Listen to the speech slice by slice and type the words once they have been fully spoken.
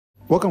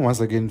Welcome once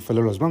again,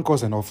 fellow Los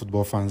Blancos and all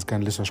football fans.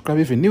 Kindly subscribe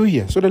if you're new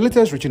here. So the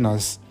latest reaching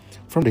us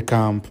from the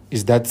camp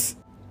is that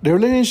the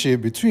relationship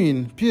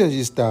between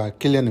PSG star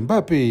Kylian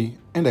Mbappe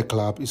and the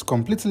club is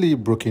completely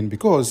broken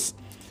because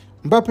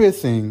Mbappe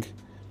thinks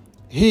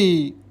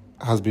he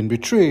has been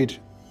betrayed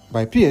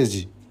by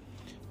PSG.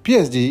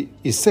 PSG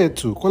is said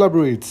to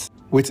collaborate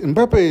with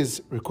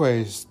Mbappe's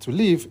request to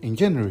leave in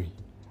January.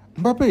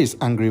 Mbappe is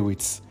angry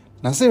with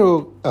Nasser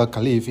El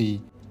Khelaïfi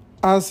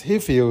as he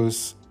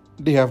feels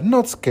they have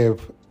not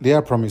kept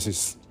their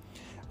promises.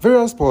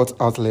 Various sports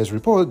outlets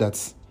report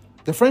that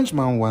the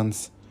Frenchman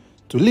wants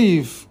to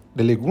leave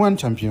the Ligue 1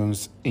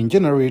 champions in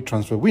January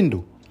transfer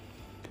window.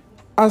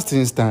 As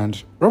things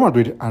stand, Real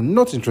Madrid are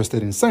not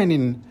interested in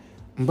signing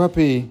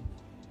Mbappe,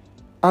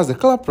 as the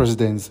club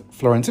president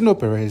Florentino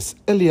Perez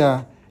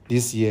earlier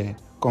this year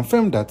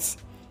confirmed that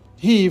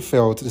he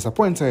felt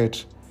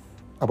disappointed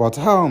about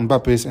how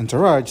Mbappe's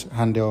entourage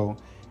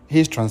handled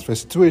his transfer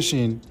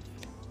situation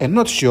and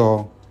not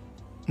sure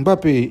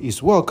Mbappe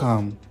is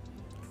welcome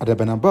at the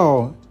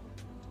Bernabeu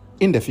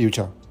in the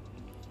future.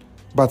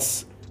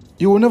 But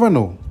you will never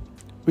know.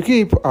 We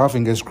keep our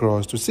fingers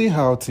crossed to see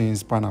how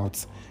things pan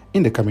out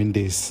in the coming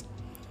days.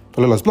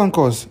 For Los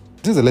Blancos,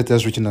 this is the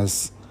latest reaching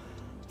us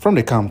from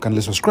the camp.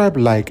 Kindly subscribe,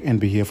 like, and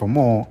be here for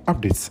more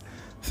updates.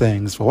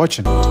 Thanks for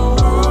watching.